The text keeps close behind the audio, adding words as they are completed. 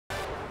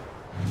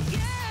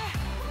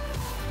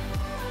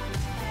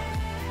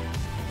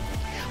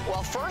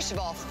Well, first of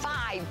all,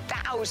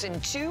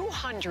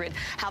 5,200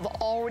 have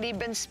already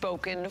been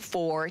spoken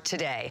for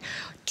today.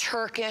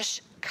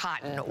 Turkish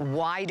cotton.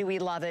 Why do we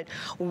love it?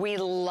 We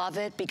love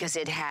it because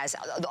it has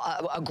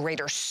a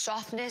greater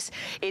softness.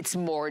 It's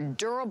more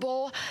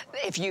durable.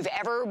 If you've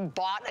ever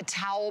bought a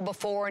towel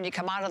before and you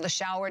come out of the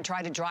shower and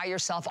try to dry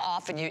yourself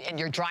off and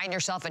you're drying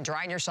yourself and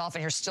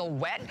you're still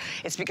wet,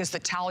 it's because the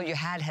towel you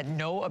had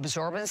no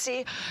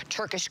absorbency.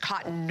 Turkish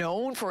cotton,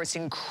 known for its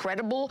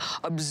incredible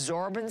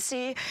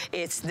absorbency.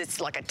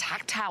 It's like a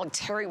tactile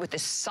terry with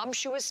this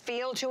sumptuous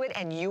feel to it,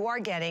 and you are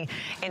getting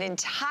an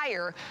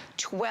entire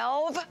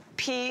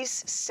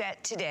 12-piece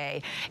set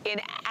today in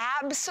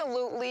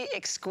absolutely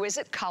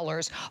exquisite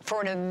colors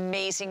for an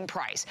amazing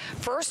price.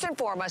 First and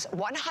foremost,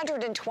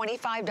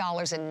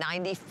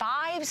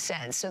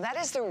 $125.95. So that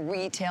is the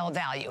retail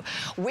value.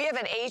 We have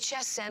an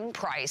HSN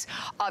price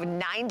of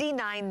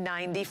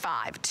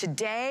 $99.95.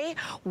 Today,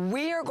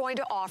 we are going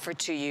to offer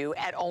to you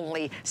at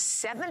only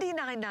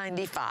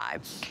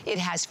 $79.95. It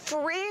has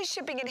free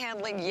shipping and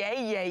handling, yay,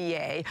 yay,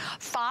 yay.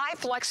 5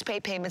 flex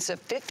pay payments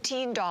of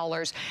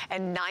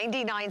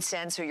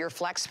 $15.99. So your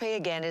flex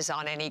pay again is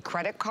on any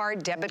credit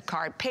card, debit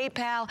card,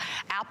 PayPal,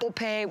 Apple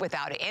Pay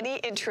without any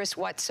interest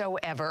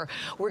whatsoever.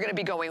 We're going to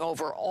be going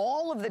over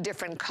all of the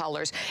different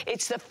colors.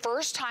 It's the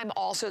first time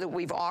also that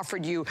we've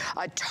offered you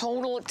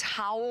tonal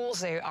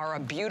towels. They are a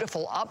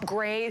beautiful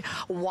upgrade.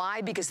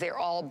 Why? Because they're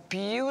all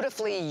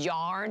beautifully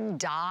yarn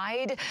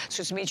dyed.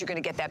 So it means you're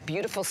going to get that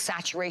beautiful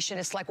saturation.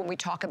 It's like when we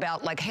talk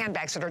about like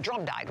handbags that are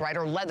drum dyed, right?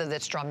 Or leather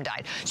that's drum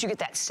dyed. So you get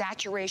that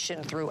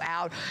saturation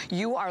throughout.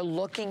 You are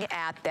looking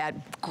at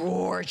that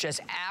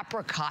gorgeous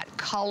apricot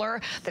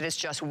color that is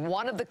just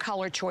one of the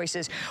color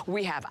choices.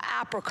 We have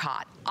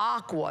apricot,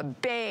 aqua,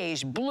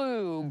 beige,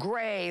 blue,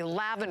 gray,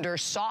 lavender,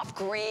 soft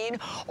green,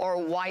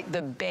 or white.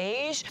 The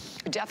beige,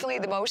 definitely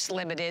the most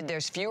limited.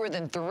 There's fewer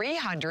than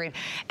 300,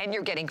 and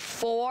you're getting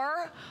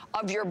 4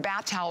 of your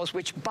bath towels,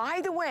 which,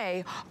 by the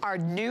way, are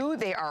new.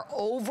 They are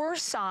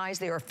oversized.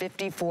 They are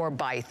 54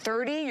 by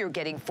 30. You're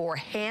getting 4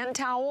 hand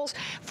towels,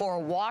 4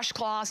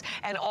 washcloths,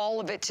 and all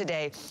of it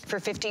today for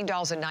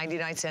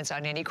 $15.99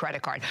 on any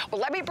credit card.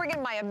 Well, let me bring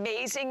in my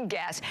amazing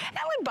guest,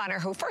 Ellen Bunner,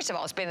 who, first of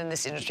all, has been in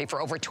this industry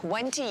for over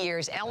 20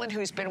 years. Ellen,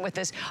 who's been with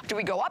us. Do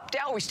we go up,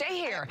 down? We stay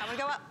here. I'm gonna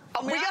go up.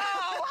 Oh, we go.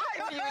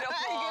 Hi, beautiful.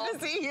 Good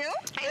to see you.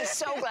 I'm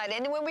so glad.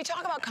 And when we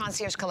talk about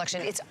Concierge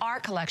Collection, it's our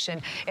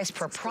collection. It's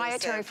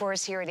proprietary for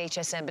us here at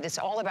HSN, but it's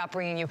all about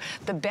bringing you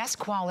the best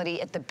quality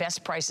at the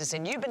best prices.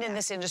 And you've been in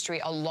this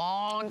industry a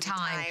long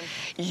time.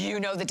 You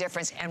know the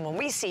difference. And when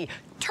we see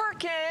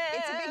Turkish,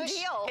 it's a big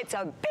deal. It's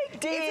a big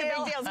deal. It's a big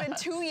deal. It's been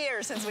 2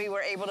 years since we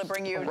were able to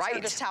bring you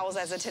Turkish towels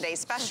as a Today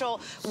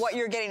Special. What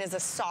you're getting is a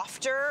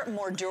softer,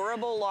 more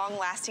durable,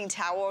 long-lasting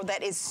towel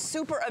that is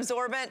super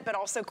absorbent, but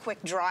also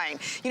quick drying.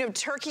 You know,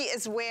 Turkey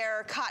is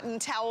where cotton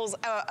towels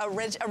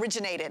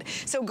originated.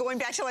 So going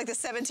back to like the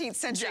 17th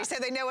century, so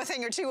they know a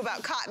thing or two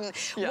about cotton.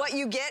 What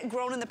you get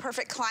grown in the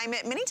perfect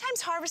climate, many times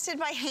harvested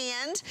by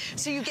hand.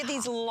 So you get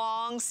these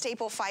long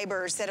staple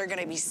fibers that are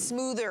gonna be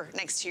smoother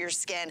next to your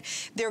skin.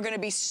 They're gonna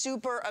be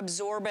super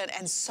absorbent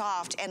and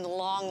soft and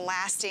long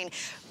lasting,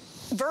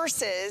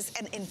 versus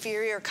an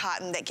inferior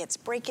cotton that gets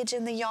breakage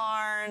in the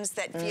yarns,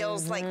 that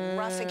feels like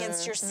rough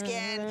against your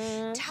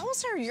skin.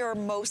 Towels are your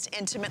most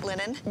intimate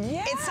linen.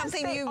 Yes, it's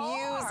something you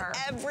use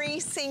every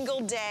single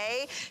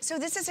day. So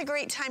this is a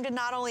great time to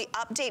not only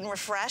update and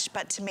refresh,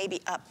 but to maybe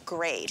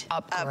upgrade.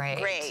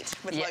 Upgrade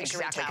with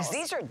luxury towels. Because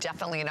these are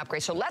definitely an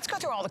upgrade. So let's go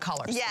through all the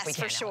colors. Yes,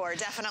 for sure,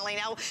 definitely.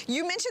 Now,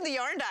 you mentioned the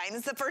yarn dye, and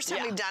this is the first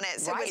time we've done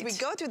it. So as we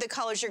go through the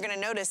colors, you're gonna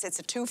notice it's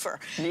a twofer.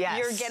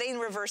 You're getting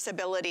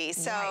reversibility.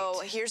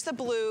 So here's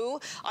the blue.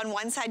 On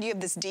one side, you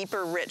have this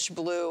deeper, rich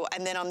blue,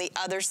 and then on the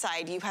other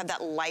side, you have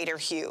that lighter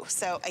hue.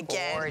 So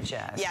again,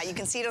 yeah, you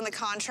can see it on the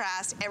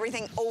contrast,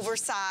 everything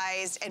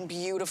oversized and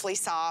beautifully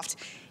soft.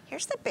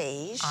 Here's the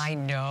beige. I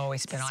know,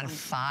 it's been on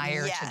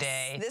fire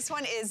today. This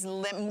one is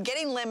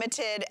getting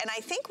limited, and I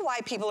think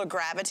why people are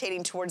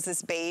gravitating towards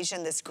this beige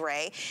and this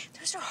gray,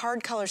 those are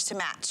hard colors to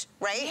match,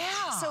 right?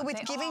 Yeah, so with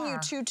giving you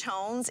 2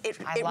 tones, it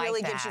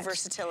really gives you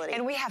versatility.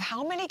 And we have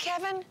how many,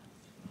 Kevin?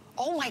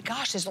 Oh my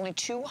gosh, there's only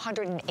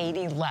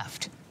 280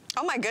 left.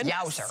 Oh my goodness.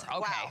 Yowzer, okay.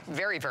 Wow.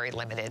 Very, very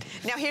limited.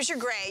 Now here's your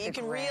gray. You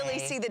can really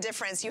see the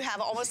difference. You have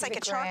almost like a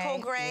charcoal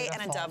gray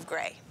and a dove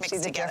gray mixed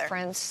together. See the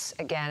difference,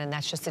 again, and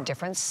that's just a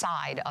different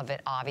side of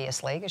it,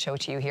 obviously. I can show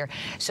it to you here.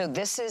 So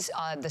this is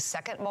the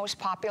second most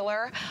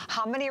popular.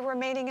 How many are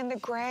remaining in the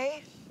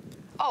gray?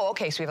 Oh,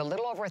 okay, so we have a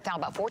little over 1,000,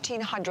 about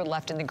 1,400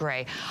 left in the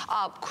gray.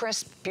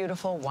 Crisp,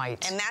 beautiful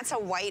white. And that's a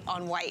white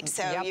on white,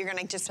 so you're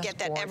gonna just get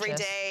that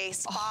everyday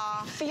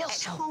spa, feels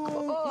at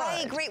home.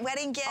 Right, great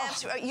wedding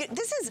gift.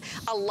 This is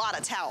a lot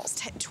of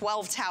towels,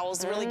 12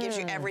 towels, really gives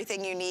you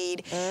everything you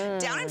need.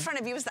 Down in front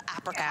of you is the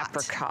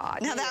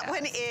apricot. Now that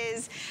one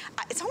is,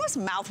 it's almost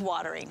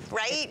mouth-watering,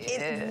 right?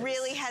 It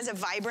really has a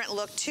vibrant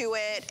look to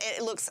it.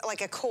 It looks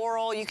like a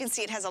coral. You can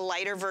see it has a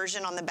lighter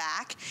version on the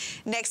back.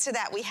 Next to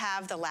that, we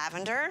have the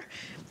lavender.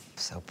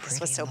 So pretty. This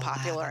was so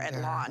popular at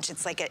launch.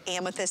 It's like an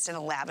amethyst and a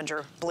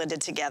lavender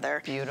blended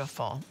together.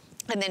 Beautiful.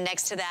 And then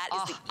next to that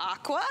is the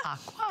aqua,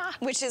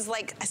 which is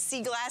like a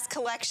sea glass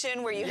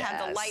collection where you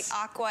have the light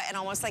aqua and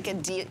almost like a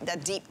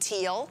deep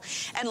teal.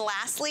 And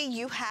lastly,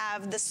 you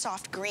have the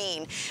soft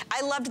green.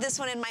 I loved this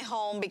one in my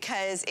home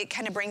because it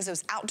kind of brings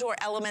those outdoor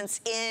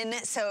elements in.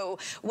 So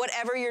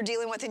whatever you're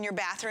dealing with in your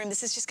bathroom,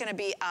 this is just gonna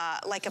be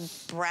like a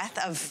breath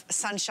of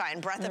sunshine,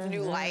 breath of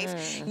new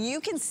life.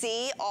 You can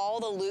see all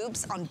the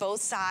loops on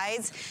both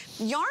sides.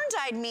 Yarn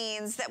dyed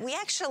means that we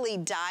actually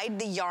dyed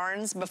the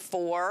yarns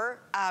before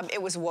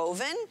it was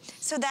woven.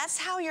 So that's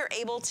how you're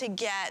able to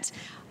get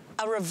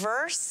a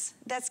reverse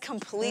that's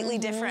completely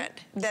different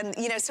than,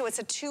 you know, so it's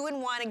a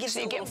 2-in-1. It gives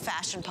you a little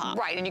fashion pop.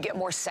 Right, and you get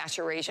more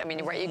saturation. I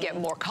mean, right, you get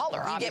more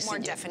color, You get more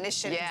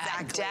definition,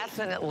 exactly.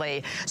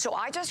 Definitely. So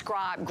I just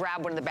grabbed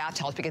one of the bath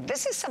towels because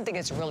this is something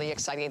that's really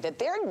exciting, that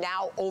they're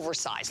now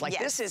oversized. Like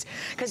this is,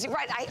 because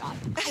right, I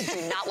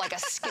do not like a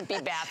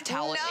skimpy bath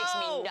towel. It makes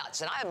me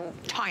nuts, and I'm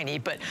tiny,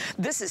 but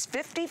this is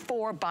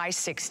 54 by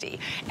 60.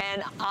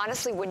 And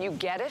honestly, when you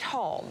get it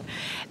home,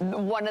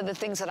 one of the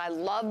things that I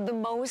love the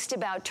most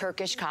about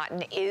Turkish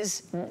cotton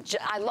is,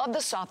 I love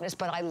the softness,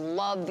 but I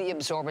love the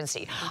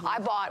absorbency.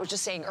 I was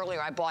just saying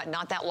earlier, I bought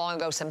not that long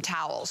ago some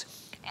towels.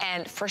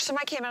 And first time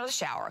I came out of the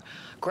shower,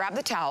 grabbed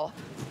the towel,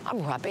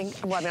 I'm rubbing,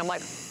 I'm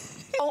like,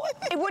 oh,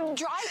 it wouldn't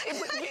dry. You're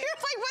like,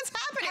 what's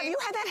happening? Have you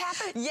had that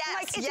happen?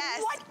 Yes, like,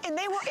 yes. What? And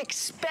they were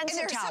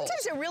expensive towels.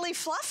 Sometimes they're really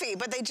fluffy,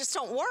 but they just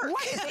don't work.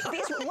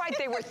 Right,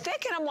 they were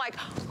thick, and I'm like,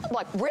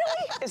 really?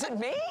 Is it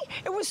me?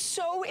 It was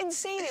so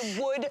insane.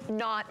 It would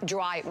not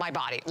dry my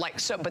body. Like,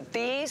 so, but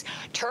these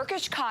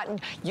Turkish cotton,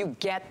 you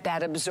get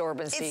that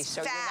absorbency. It's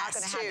so fast,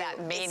 you're not gonna have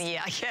that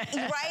mania.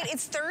 Right,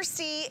 it's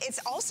thirsty. It's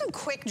also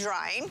quick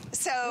drying.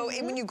 So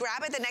when you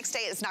grab it the next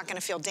day, it's not gonna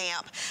feel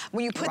damp.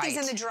 When you put these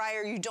in the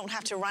dryer, you don't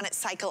have to run it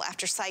cycle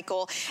after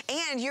cycle.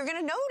 And you're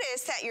gonna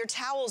notice that your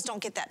towels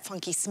don't get that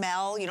funky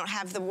smell. You don't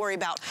have to worry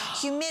about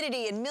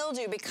humidity and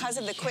mildew because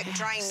of the quick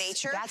drying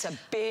nature. That's a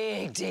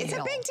big deal. It's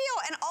a big deal.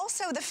 And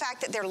also the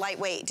fact that they're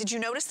lightweight. Did you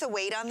notice the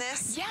weight on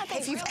this? Yeah,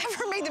 If you've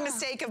ever made the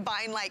mistake of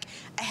buying like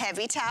a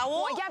heavy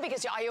towel. Well, yeah,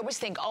 because I always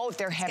think, oh, if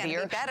they're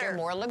heavier, they're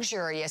more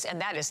luxurious, and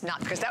that is not,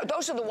 because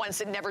those are the ones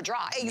that never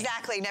dry.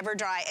 Exactly, never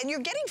dry. And you're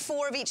getting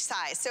 4 of each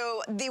size.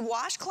 So the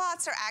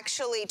washcloths are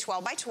actually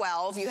 12 by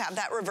 12. You have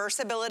that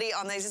reversibility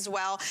on these as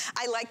well.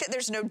 I like that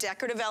there's no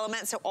decorative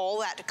element, so all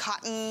that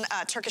cotton,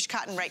 Turkish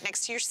cotton right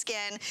next to your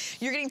skin.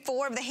 You're getting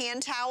 4 of the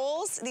hand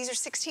towels. These are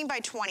 16 by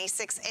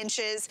 26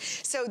 inches.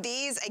 So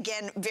these,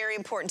 again, very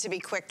important to be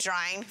quick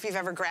drying. If you've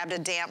ever grabbed a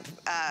damp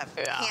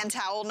hand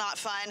towel, not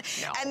fun.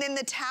 No. And then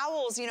the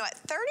towels, you know, at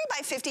 30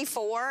 by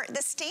 54,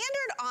 the standard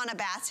on a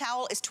bath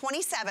towel is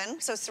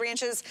 27, so 3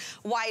 inches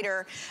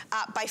wider,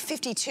 by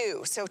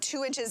 52, so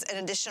 2 inches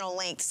an additional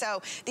length.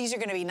 So these are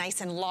gonna be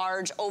nice and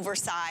large,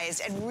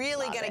 oversized, and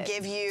really gonna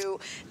give you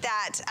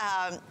that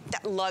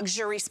that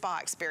luxury spa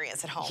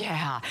experience at home.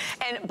 Yeah,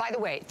 and by the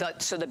way,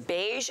 so the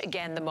beige,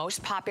 again, the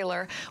most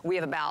popular. We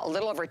have about a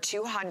little over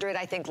 200,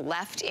 I think,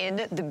 left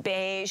in the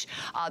beige.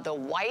 The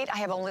white, I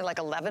have only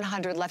like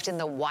 1,100 left in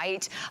the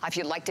white. If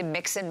you'd like to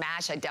mix and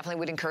match, I definitely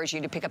would encourage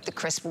you to pick up the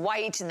crisp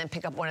white and then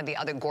pick up one of the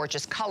other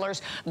gorgeous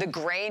colors. The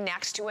gray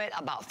next to it,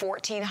 about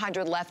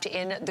 1,400 left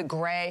in the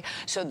gray.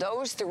 So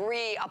those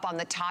 3 up on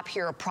the top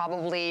here are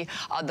probably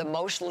the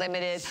most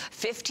limited.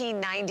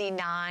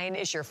 $15.99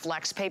 is your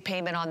flex pay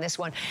payment on this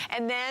one.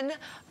 And then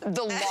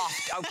the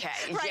loft, okay,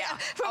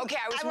 Okay,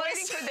 I was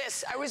waiting for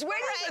this. I was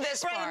waiting for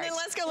this part. And then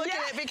let's go look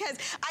at it, because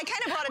I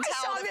kind of brought a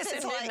towel. I saw this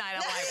at midnight. I'm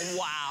like,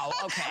 wow,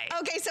 okay.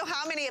 Okay, so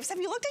how many have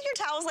you looked at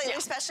your towels lately?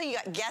 Especially you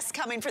got guests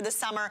coming for the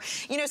summer.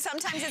 You know,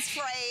 sometimes it's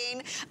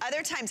fraying,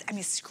 other times, I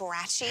mean,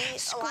 scratchy.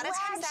 A lot of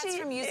times that's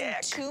from using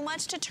too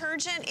much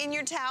detergent in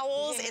your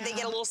towels, and they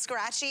get a little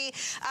scratchy.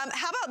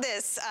 How about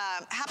this?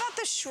 How about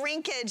the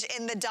shrinkage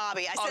in the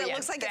Dobby? I said it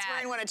looks like it's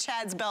wearing one of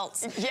Chad's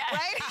belts.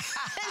 Right?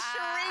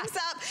 It shrinks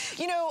up.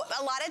 You know,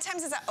 a lot of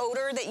times it's an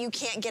odor that you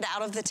can't get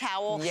out of the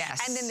towel.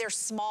 And then they're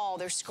small,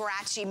 they're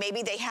scratchy.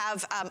 Maybe they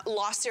have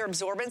lost their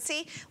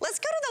absorbency. Let's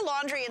go to the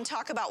laundry and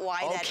talk about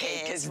why that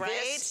is, right?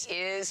 This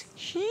is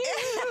huge.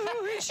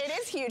 It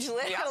is huge,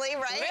 literally,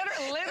 right?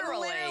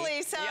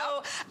 Literally. So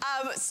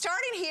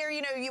starting here,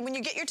 you know, when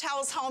you get your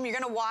towels home, you're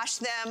gonna wash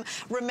them.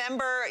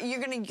 Remember,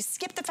 you're gonna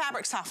skip the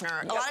fabric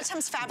softener. A lot of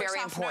times fabric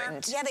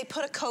softener, they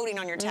put a coating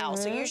on your towel.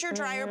 So use your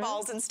dryer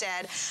balls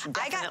instead.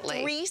 I got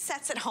 3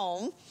 sets at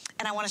home,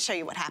 and I wanna show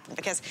you what happened,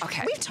 because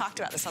we've talked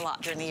about this a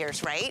lot during the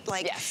years, right?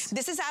 Like,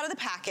 this is out of the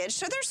package,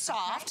 so they're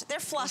soft, they're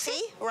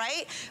fluffy,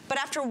 right? But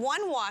after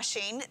 1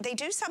 washing, they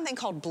do something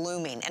called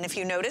blooming. And if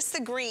you notice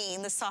the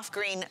green, the soft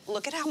green,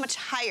 look at how much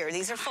higher.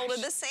 These are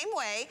folded the same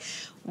way.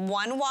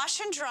 1 wash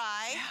and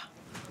dry,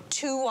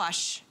 2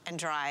 wash and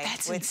dry.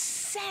 That's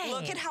insane.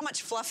 Look at how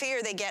much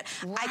fluffier they get.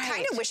 Right. I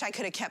kind of wish I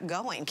could have kept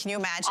going. Can you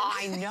imagine?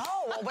 I know.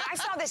 Well, when I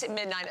saw this at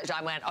midnight,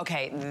 I went,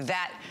 okay,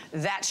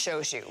 that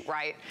shows you,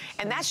 right?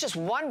 And that's just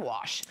one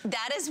wash.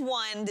 That is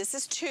one. This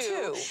is two. And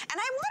I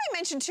want to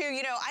mention too,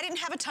 you know, I didn't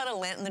have a ton of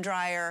lint in the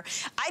dryer.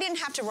 I didn't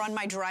have to run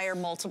my dryer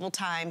multiple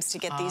times to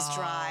get these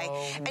dry.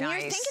 And you're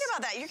thinking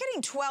about that. You're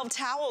getting 12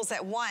 towels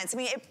at once. I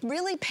mean, it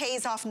really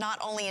pays off not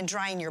only in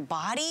drying your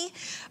body,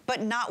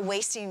 but not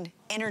wasting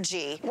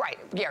energy. Right,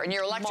 yeah, and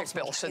your electric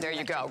bill, so there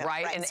you go,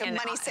 right? And so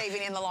money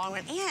saving in the long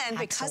run. And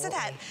because of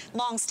that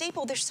long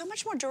staple, they're so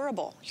much more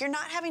durable. You're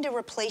not having to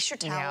replace your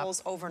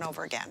towels over and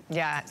over again.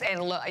 Yeah,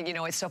 and look, you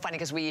know, it's so funny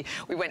because when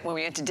we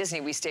went to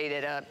Disney, we stayed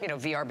at a, you know,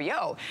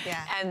 VRBO.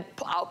 Yeah. And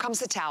out comes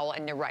the towel,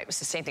 and you're right, it was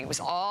the same thing. It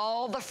was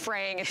all the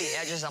fraying at the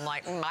edges. I'm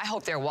like, I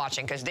hope they're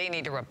watching because they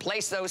need to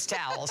replace those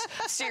towels.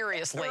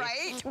 Seriously.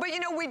 Right? But you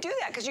know, we do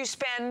that because you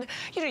spend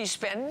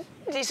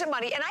decent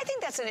money. And I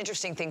think that's an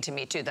interesting thing to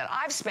me too, that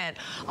I've spent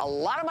a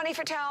lot of money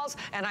for towels,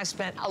 and I've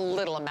spent a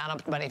little amount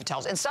of money for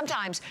towels. And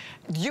sometimes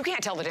you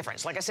can't tell the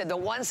difference. Like I said, the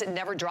ones that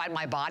never dried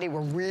my body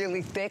were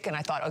really thick, and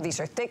I thought, oh, these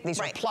are thick,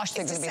 these are plush,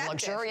 they're gonna be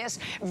luxurious.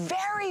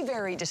 Very,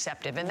 very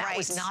deceptive, and that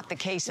was not the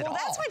case at all.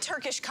 Well, that's why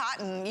Turkish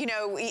cotton, you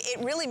know,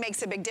 it really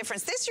makes a big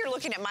difference. This, you're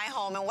looking at my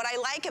home, and what I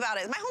like about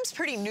it, my home's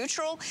pretty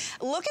neutral.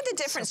 Look at the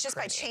difference just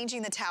by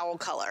changing the towel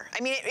color.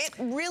 I mean, it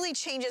really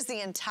changes the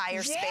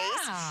entire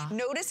space.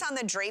 Notice on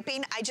the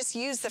draping, I just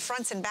use the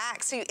fronts and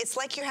backs, so it's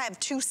like you have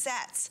two sets.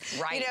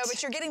 Right. You know,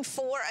 but you're getting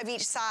 4 of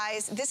each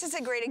size. This is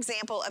a great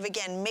example of,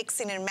 again,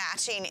 mixing and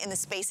matching in the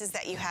spaces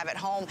that you have at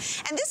home.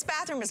 And this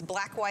bathroom is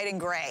black, white, and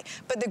gray.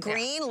 But the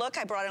green, look,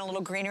 I brought in a little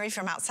greenery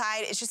from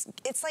outside. It's just,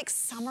 it's like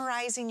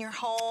summarizing your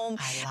home,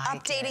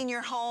 updating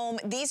your home.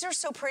 These are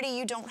so pretty,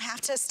 you don't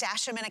have to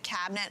stash them in a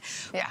cabinet.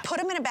 Put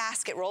them in a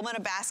basket, roll them in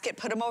a basket,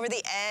 put them over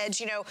the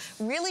edge, you know,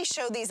 really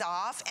show these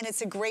off. And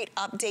it's a great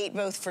update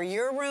both for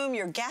your room,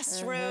 your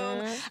guest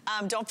room.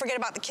 Don't forget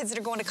about the kids that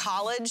are going to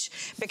college,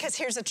 because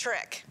here's a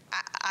trick.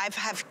 I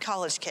have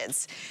college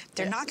kids.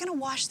 They're not going to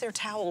wash their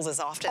towels as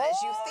often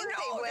as you think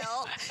they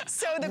will.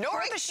 So the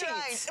quick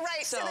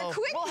drying, so the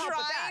quick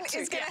drying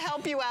is going to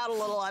help you out a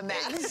little on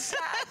that.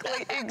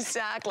 Exactly,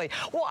 exactly.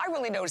 Well, I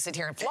really noticed it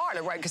here in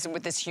Florida, right? Because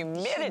with this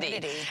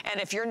humidity,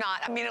 and if you're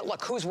not, I mean,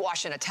 look, who's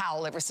washing a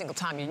towel every single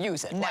time you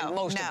use it? Like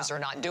most of us are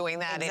not doing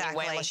that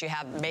anyway, unless you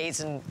have maids,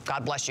 and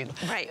God bless you.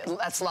 Right.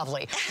 That's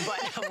lovely.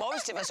 But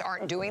most of us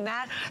aren't doing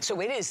that. So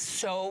it is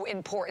so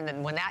important that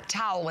when that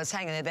towel is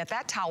hanging there,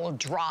 that towel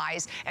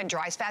dries and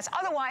dries fast.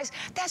 Otherwise,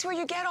 that's where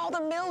you get all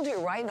the mildew,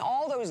 right? And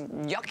all those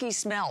yucky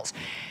smells.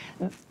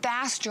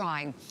 Fast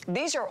drying.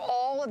 These are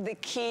all of the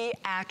key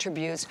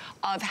attributes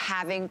of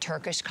having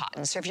Turkish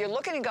cotton. So if you're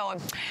looking and going,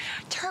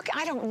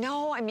 I don't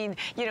know. I mean,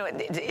 you know,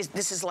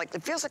 this is like,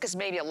 it feels like it's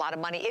maybe a lot of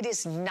money. It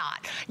is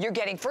not. You're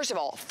getting, first of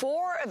all,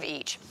 4 of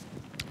each.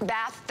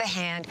 Bath, the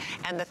hand,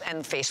 and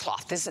the face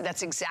cloth.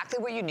 That's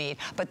exactly what you need.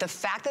 But the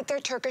fact that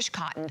they're Turkish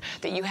cotton,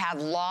 that you have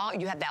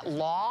that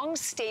long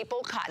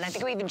staple cotton. I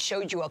think we even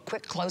showed you a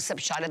quick close-up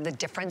shot of the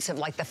difference of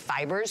like the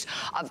fibers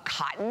of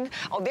cotton.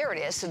 Oh, there it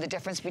is. So the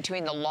difference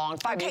between the long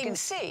fiber, you can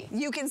see.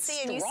 You can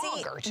see, and you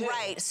see, too.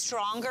 Right,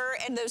 stronger.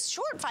 And those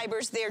short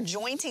fibers, they're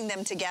jointing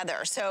them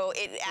together. So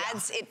it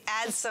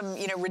adds some,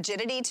 you know,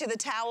 rigidity to the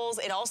towels.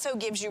 It also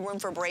gives you room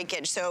for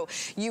breakage. So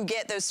you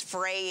get those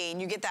fraying.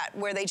 You get that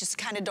where they just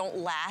kind of don't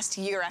last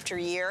year after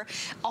year.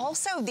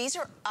 Also, these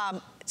are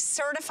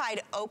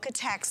certified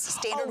Okotex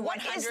standard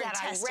 100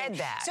 tested. I read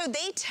that. So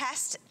they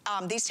test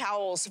these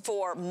towels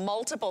for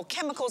multiple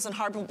chemicals and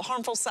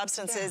harmful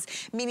substances,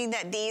 meaning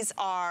that these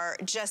are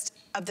just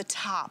of the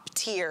top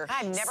tier.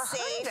 I've never heard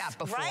of that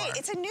before. Right,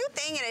 it's a new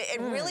thing, and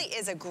it really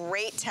is a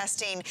great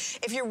testing.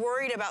 If you're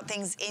worried about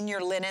things in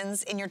your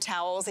linens, in your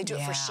towels, they do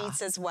it for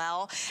sheets as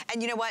well.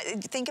 And you know what?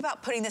 Think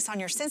about putting this on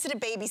your sensitive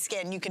baby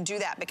skin. You can do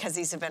that because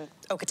these have been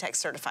Okotex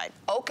certified.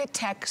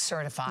 Okotex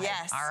certified.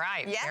 Yes. All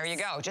right. Yes. There you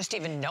go. Just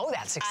even know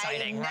that's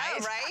exciting, right?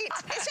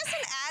 It's just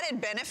an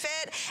added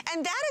benefit.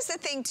 And that is the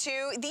thing,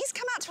 too. These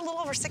come out to a little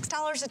over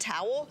 $6 a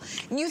towel.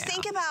 You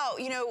think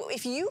about, you know,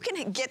 if you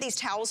can get these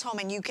towels home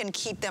and you can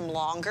keep them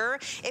longer,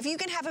 if you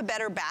can have a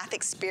better bath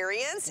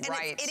experience, and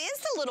it is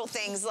the little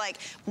things like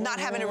not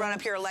having to run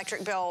up your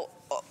electric bill,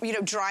 you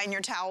know, drying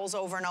your towels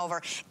over and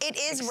over. It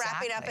is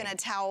wrapping up in a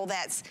towel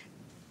that's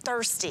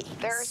thirsty,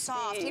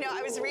 soft. You know,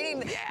 I was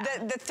reading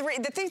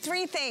the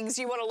three things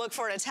you want to look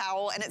for in a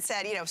towel, and it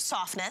said, you know,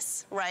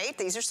 softness, right?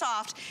 These are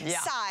soft.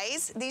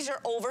 Size, these are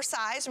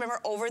oversized. Remember,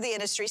 over the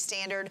industry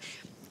standard.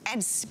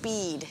 And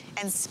speed.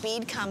 And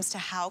speed comes to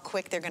how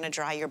quick they're going to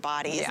dry your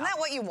body. Isn't that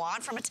what you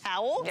want from a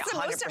towel? It's the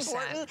most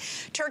important.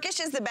 Turkish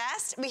is the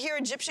best. We hear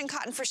Egyptian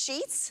cotton for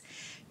sheets.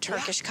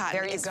 Turkish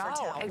cotton is for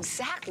towels.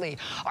 Exactly.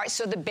 All right,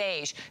 so the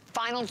beige.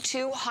 Final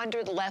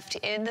 200 left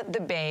in the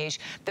beige.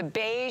 The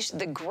beige,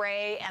 the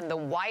gray, and the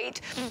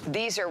white.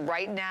 These are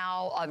right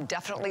now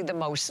definitely the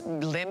most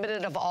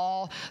limited of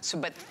all. So,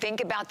 but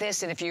think about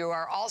this, and if you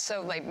are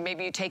also, like,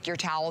 maybe you take your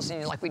towels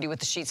and like we do with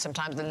the sheets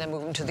sometimes, and then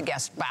move them to the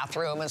guest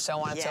bathroom and so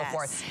on and so so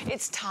forth.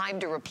 It's time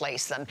to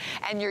replace them.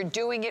 And you're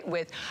doing it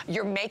with,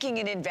 you're making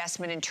an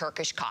investment in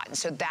Turkish cotton.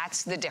 So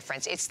that's the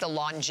difference. It's the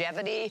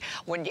longevity,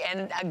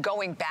 and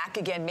going back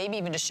again, maybe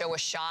even to show a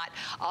shot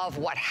of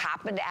what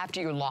happened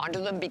after you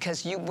launder them,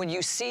 because when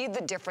you see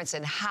the difference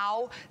in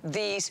how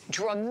these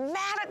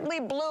dramatically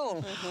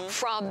bloom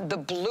from the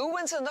blue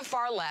ones on the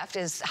far left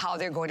is how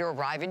they're going to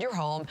arrive in your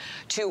home,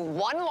 to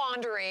one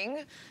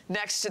laundering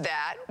next to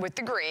that with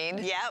the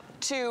green,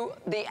 to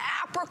the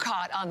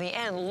apricot on the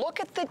end. Look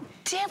at the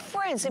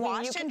difference.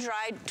 Washed and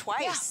dried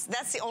twice.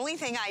 That's the only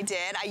thing I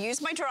did. I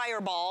used my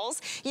dryer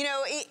balls. You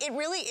know, it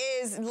really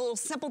is little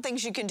simple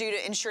things you can do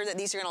to ensure that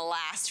these are gonna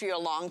last for you a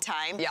long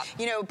time.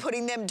 You know,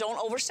 putting them, don't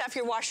overstuff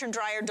your washer and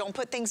dryer, don't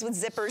put things with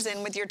zippers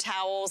in with your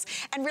towels,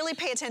 and really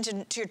pay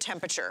attention to your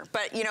temperature.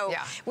 But you know,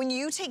 when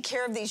you take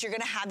care of these, you're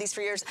gonna have these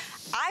for years.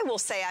 I will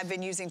say I've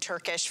been using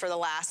Turkish for the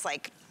last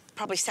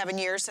probably 7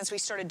 years since we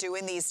started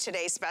doing these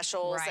Today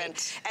Specials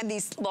and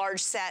these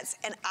large sets.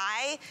 And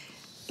I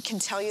can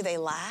tell you they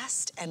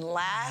last and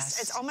last.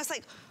 It's almost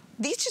like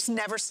these just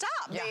never stop.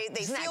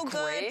 They feel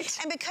good.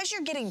 And because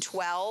you're getting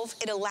 12,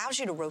 it allows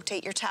you to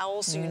rotate your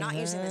towels, so you're not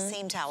using the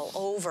same towel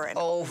over and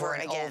over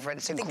again.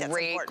 It's a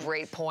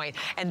great point.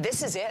 And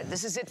this is it.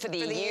 This is it for the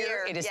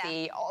year. It is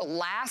the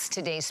last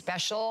Today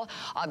Special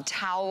of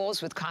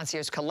towels with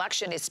Concierge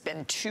Collection. It's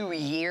been 2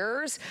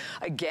 years,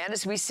 again,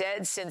 as we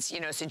said, since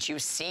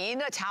you've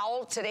seen a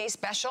towel Today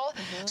Special.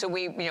 So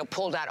we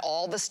pulled out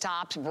all the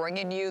stops,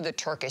 bringing you the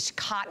Turkish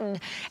cotton,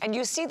 and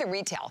you see the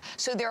retail.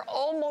 So they're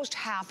almost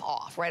half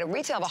off, right? A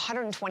retail of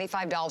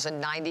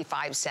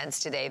 $125.95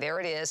 today.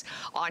 There it is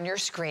on your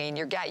screen.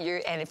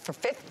 And for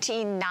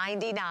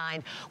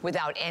 $15.99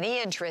 without any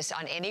interest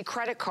on any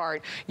credit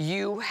card,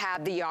 you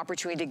have the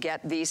opportunity to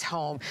get these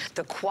home.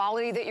 The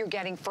quality that you're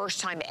getting, first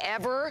time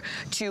ever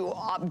to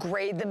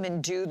upgrade them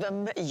and do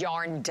them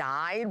yarn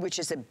dyed, which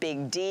is a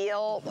big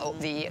deal.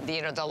 The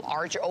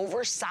large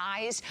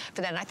oversized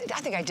for that. And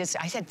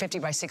I said 50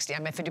 by 60. I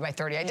meant 50 by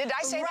 30. Did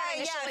I say that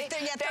initially?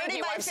 Yeah, 30 Thank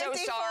you. by I'm 54.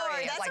 so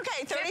sorry. That's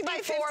okay. 30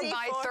 by 54.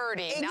 By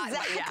 30.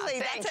 Exactly.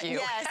 Thank you.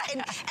 Yes.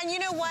 And you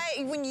know what?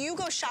 When you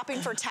go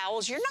shopping for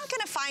towels, you're not going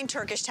to find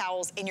Turkish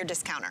towels in your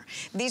discounter.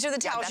 These are the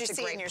towels you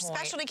see in your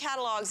specialty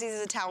catalogs. These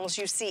are the towels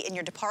you see in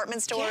your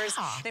department stores.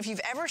 And if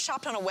you've ever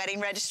shopped on a wedding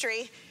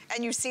registry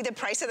and you see the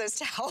price of those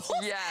towels,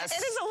 it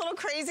is a little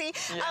crazy.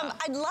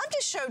 I'd love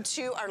to show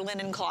too our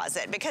linen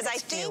closet, because I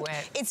think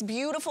it's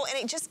beautiful, and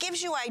it just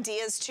gives you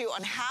ideas too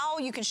on how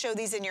you can show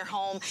these in your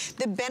home.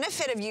 The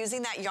benefit of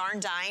using that yarn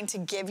dyeing to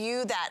give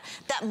you that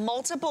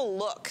multiple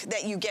look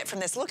that you get from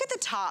this. Look at the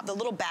top, the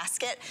little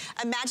basket.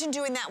 Imagine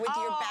doing that with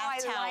your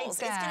bath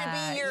towels. It's going to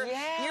be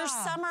your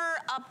summer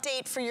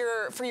update for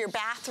your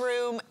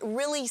bathroom.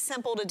 Really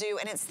simple to do,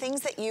 and it's things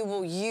that you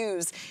will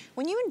use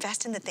when you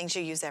invest in the things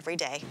you use every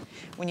day.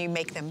 When you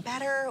make them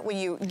better, when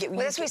you get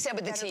that's what we said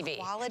with the TV.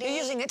 Quality. You're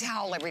using a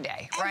towel every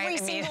day, right? Every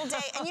single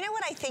day. And you know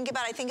what I think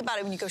about? I think about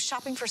it when you go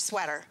shopping for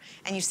sweater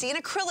and you see an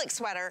acrylic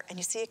sweater and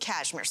you see a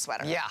cashmere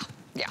sweater.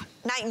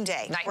 Night and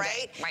day,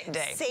 right? Night and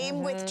day.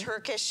 Same with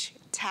Turkish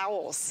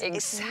towels.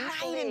 It's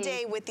night and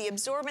day with the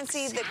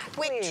absorbency, the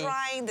quick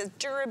drying, the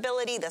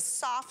durability, the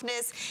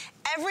softness,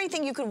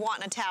 everything you could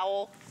want in a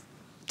towel.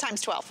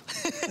 Times 12.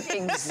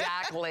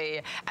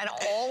 Exactly. And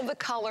all the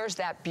colors,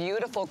 that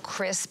beautiful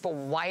crisp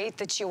white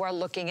that you are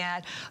looking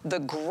at, the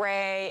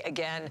gray,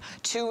 again,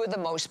 two of the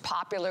most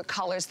popular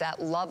colors,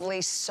 that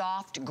lovely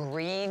soft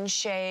green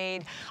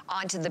shade,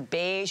 onto the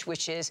beige,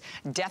 which is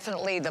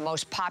definitely the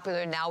most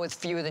popular now with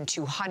fewer than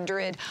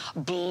 200.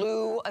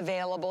 Blue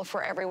available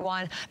for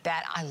everyone.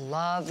 That, I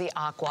love the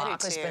aqua.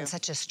 Aqua's been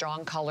such a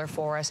strong color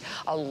for us,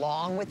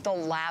 along with the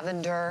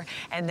lavender.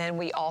 And then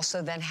we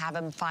also then have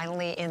them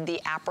finally in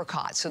the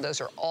apricot. So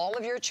those are all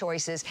of your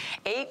choices.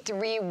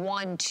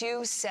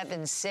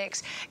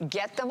 831276.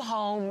 Get them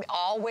home.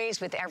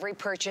 Always, with every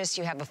purchase,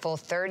 you have a full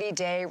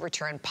 30-day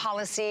return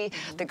policy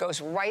that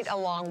goes right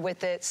along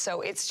with it.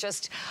 So it's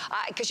just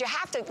because you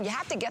have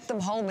to get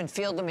them home and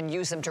feel them and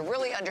use them to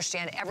really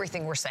understand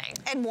everything we're saying.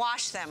 And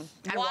wash them.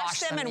 Wash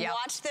them and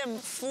watch them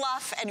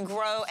fluff and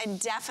grow. And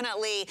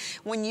definitely,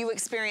 when you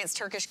experience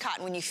Turkish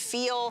cotton, when you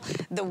feel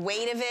the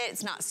weight of it,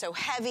 it's not so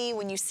heavy.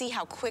 When you see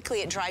how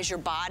quickly it dries your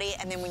body,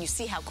 and then when you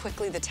see how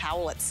quickly the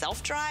towel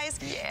itself dries,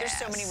 there's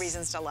so many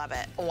reasons to love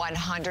it.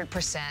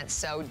 100%.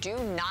 So do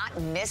not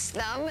miss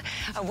them.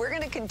 We're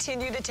going to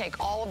continue to take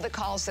all of the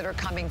calls that are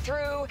coming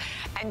through,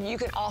 and you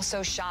can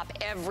also shop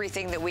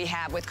everything that we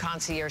have with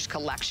Concierge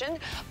Collection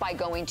by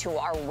going to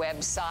our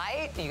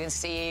website. You can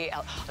see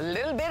a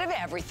little bit of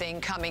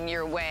everything coming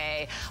your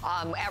way.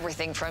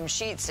 Everything from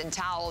sheets and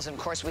towels, and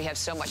of course we have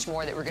so much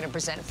more that we're going to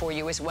present for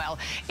you as well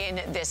in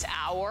this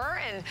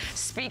hour. And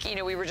speaking,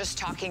 we were just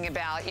talking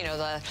about,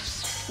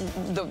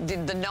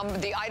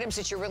 the items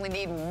that you really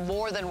need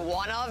more than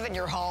one of in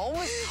your home.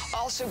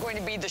 Also going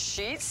to be the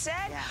sheet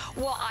set.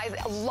 Well, I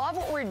love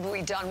what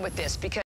we've done with this, because